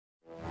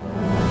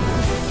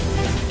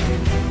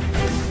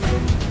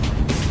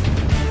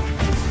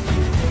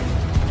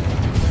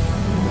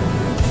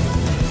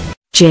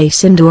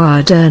Jacinda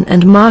Ardern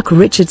and Mark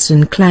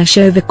Richardson clash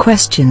over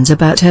questions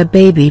about her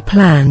baby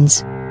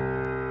plans.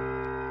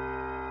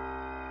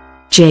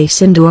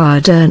 Jacinda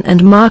Ardern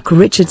and Mark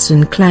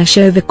Richardson clash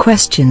over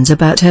questions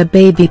about her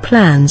baby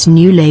plans.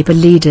 New Labour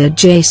leader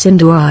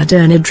Jacinda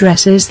Ardern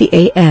addresses the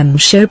AM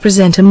show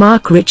presenter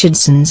Mark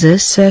Richardson's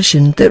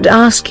assertion that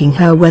asking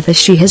her whether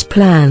she has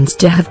plans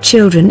to have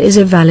children is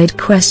a valid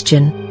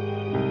question.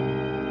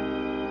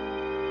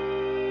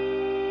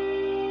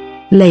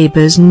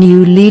 Labour's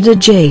new leader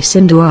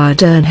Jacinda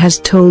Ardern has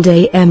told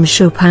AM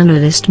show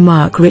panellist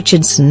Mark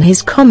Richardson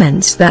his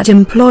comments that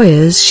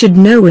employers should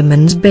know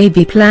women's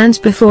baby plans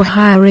before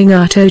hiring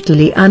are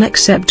totally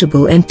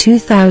unacceptable in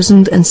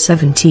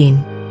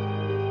 2017.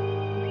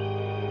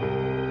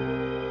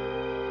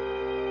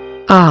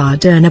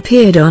 Ardern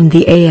appeared on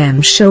the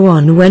AM show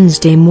on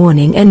Wednesday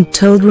morning and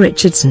told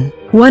Richardson,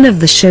 one of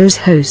the show's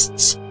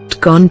hosts, "It's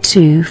gone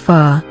too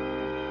far."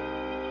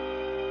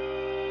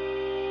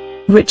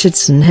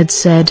 Richardson had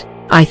said,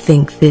 "I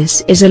think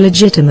this is a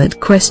legitimate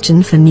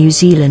question for New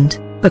Zealand,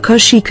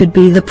 because she could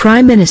be the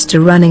Prime Minister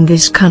running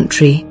this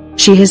country.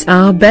 She has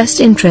our best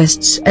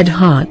interests at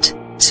heart,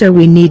 so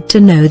we need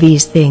to know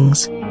these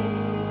things."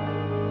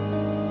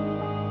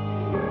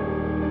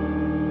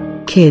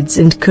 Kids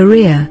and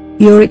career,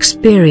 your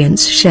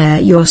experience.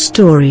 Share your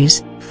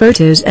stories,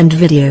 photos and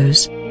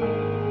videos.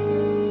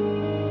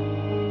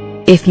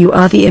 If you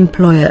are the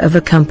employer of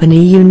a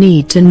company, you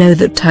need to know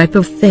that type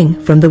of thing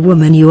from the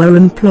woman you are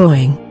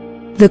employing.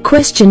 The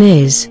question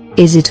is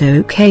it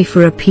okay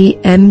for a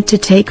PM to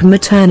take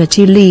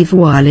maternity leave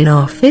while in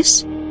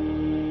office?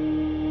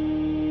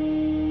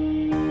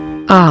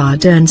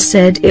 Ardern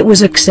said it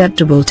was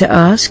acceptable to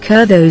ask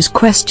her those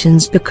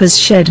questions because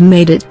she'd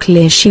made it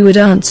clear she would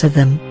answer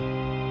them.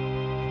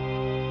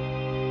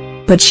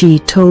 But she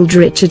told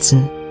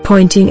Richardson,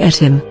 pointing at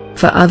him,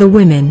 "For other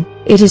women,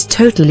 it is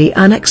totally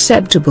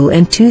unacceptable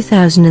in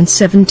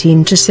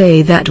 2017 to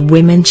say that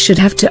women should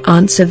have to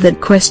answer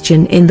that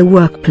question in the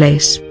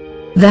workplace.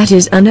 That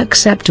is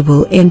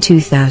unacceptable in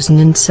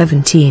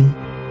 2017.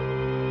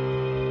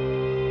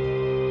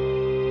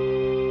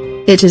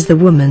 It is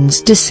the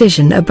woman's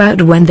decision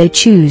about when they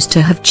choose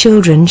to have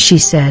children," she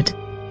said.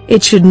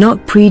 "It should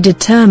not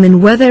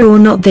predetermine whether or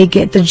not they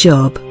get the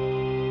job."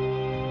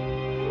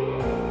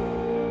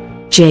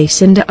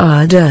 Jacinda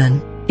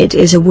Ardern, "It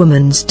is a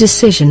woman's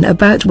decision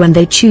about when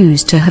they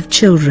choose to have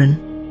children."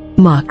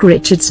 Mark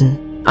Richardson,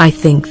 "I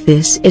think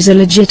this is a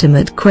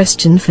legitimate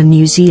question for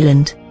New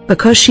Zealand,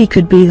 because she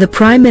could be the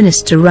Prime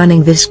Minister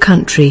running this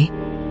country."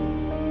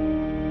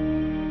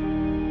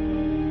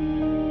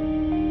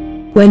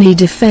 When he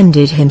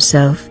defended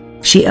himself,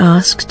 she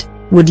asked,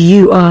 "Would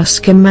you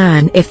ask a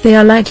man if they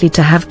are likely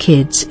to have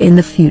kids in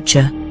the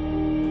future?"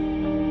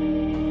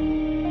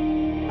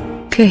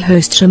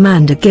 Co-host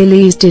Amanda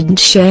Gillies didn't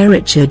share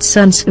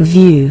Richardson's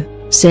view,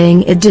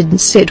 saying it didn't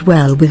sit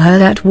well with her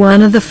that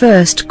one of the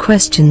first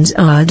questions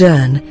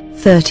Ardern,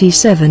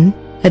 37,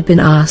 had been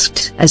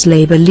asked as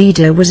Labour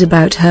leader was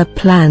about her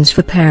plans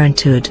for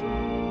parenthood.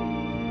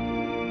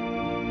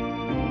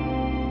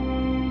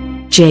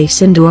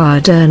 Jacinda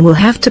Ardern will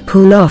have to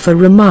pull off a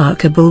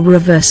remarkable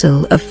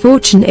reversal of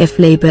fortune if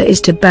Labour is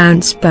to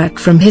bounce back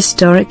from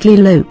historically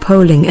low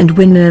polling and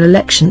win an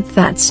election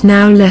that's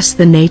now less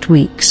than 8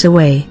 weeks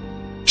away.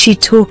 She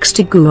talks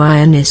to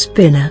Guiana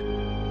Spinner.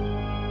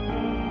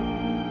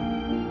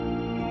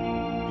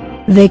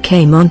 They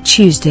came on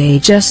Tuesday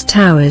just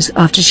hours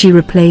after she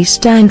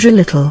replaced Andrew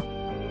Little.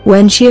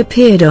 When she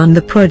appeared on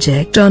the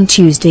project on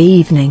Tuesday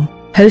evening,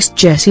 host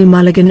Jessie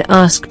Mulligan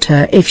asked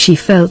her if she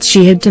felt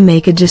she had to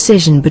make a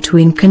decision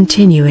between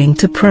continuing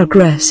to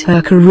progress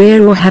her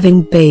career or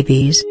having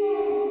babies.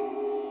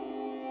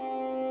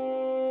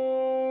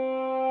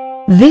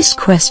 This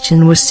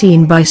question was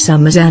seen by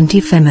some as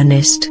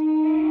anti-feminist.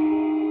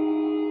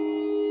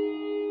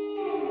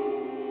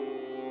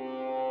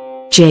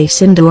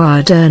 Jacinda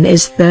Ardern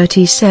is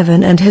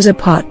 37 and has a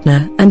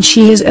partner, and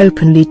she has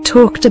openly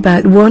talked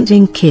about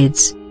wanting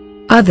kids.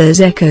 Others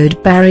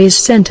echoed Barry's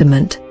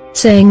sentiment,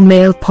 saying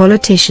male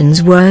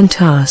politicians weren't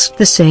asked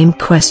the same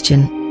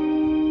question.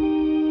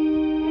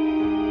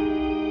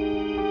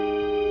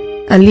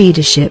 A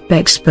leadership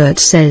expert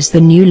says the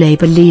new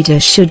Labour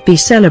leader should be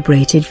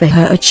celebrated for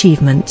her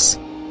achievements.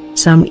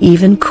 Some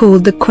even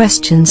called the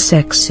question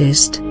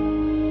sexist.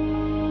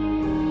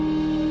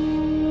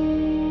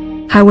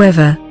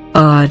 However,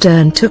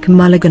 Ardern took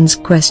Mulligan's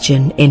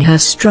question in her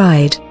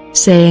stride,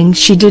 saying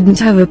she didn't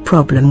have a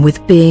problem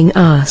with being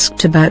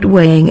asked about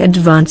weighing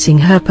advancing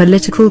her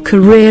political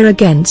career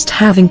against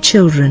having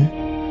children.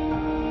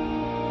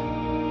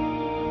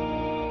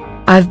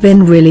 "I've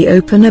been really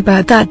open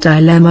about that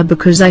dilemma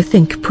because I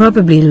think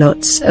probably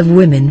lots of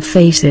women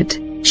face it,"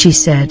 she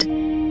said.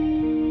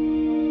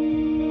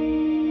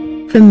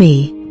 "For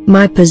me,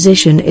 my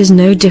position is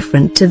no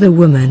different to the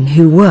woman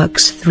who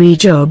works 3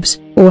 jobs,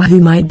 or who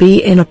might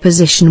be in a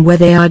position where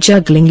they are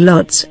juggling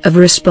lots of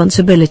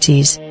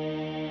responsibilities.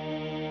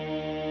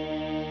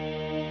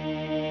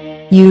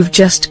 You've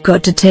just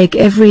got to take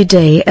every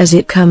day as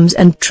it comes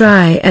and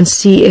try and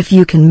see if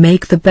you can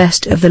make the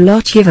best of the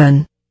lot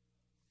given.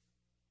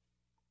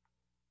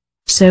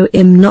 So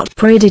I'm not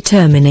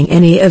predetermining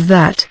any of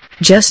that,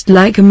 just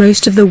like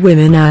most of the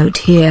women out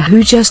here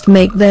who just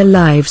make their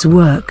lives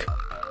work.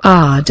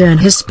 Ardern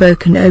has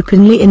spoken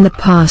openly in the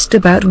past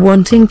about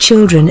wanting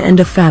children and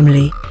a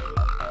family.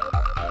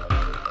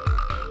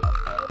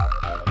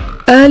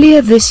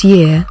 Earlier this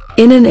year,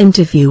 in an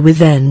interview with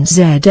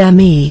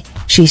NZME,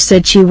 she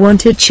said she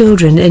wanted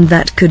children and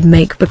that could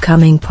make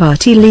becoming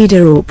party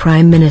leader or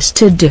prime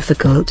minister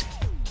difficult.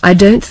 I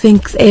don't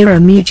think they are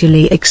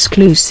mutually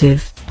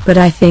exclusive, but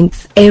I think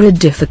they are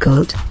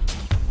difficult.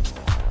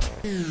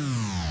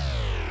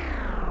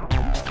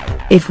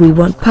 If we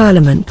want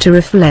Parliament to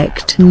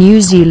reflect New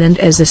Zealand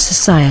as a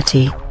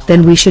society,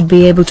 then we should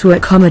be able to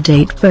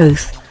accommodate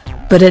both.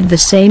 But at the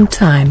same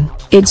time,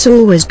 it's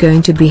always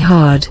going to be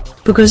hard,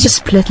 because of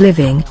split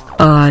living,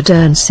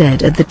 Ardern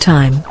said at the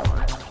time.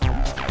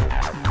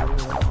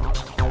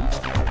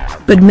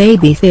 But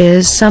maybe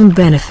there's some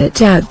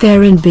benefit out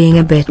there in being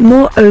a bit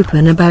more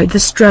open about the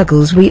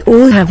struggles we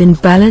all have in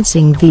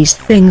balancing these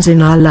things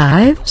in our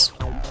lives?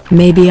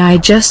 Maybe I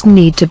just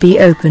need to be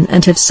open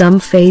and have some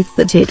faith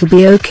that it'll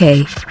be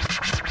okay.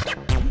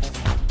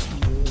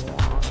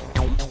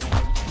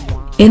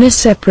 In a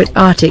separate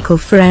article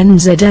for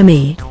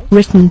NZME,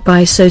 written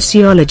by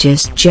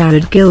sociologist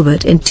Jared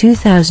Gilbert in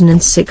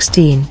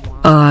 2016,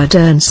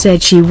 Ardern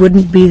said she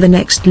wouldn't be the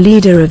next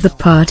leader of the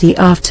party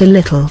after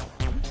Little.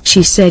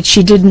 She said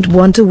she didn't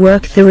want to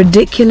work the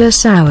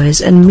ridiculous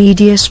hours and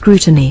media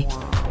scrutiny.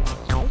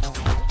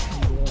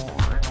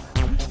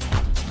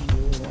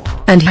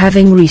 And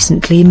having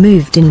recently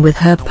moved in with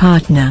her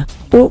partner,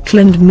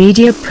 Auckland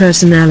media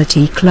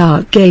personality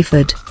Clark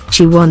Gayford,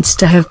 she wants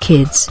to have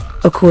kids,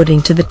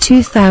 according to the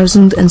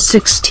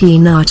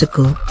 2016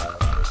 article.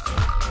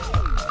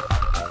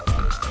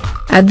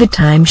 At the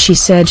time she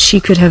said she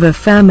could have a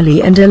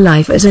family and a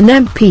life as an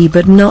MP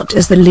but not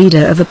as the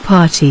leader of a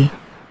party.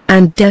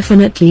 And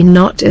definitely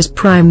not as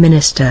Prime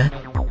Minister.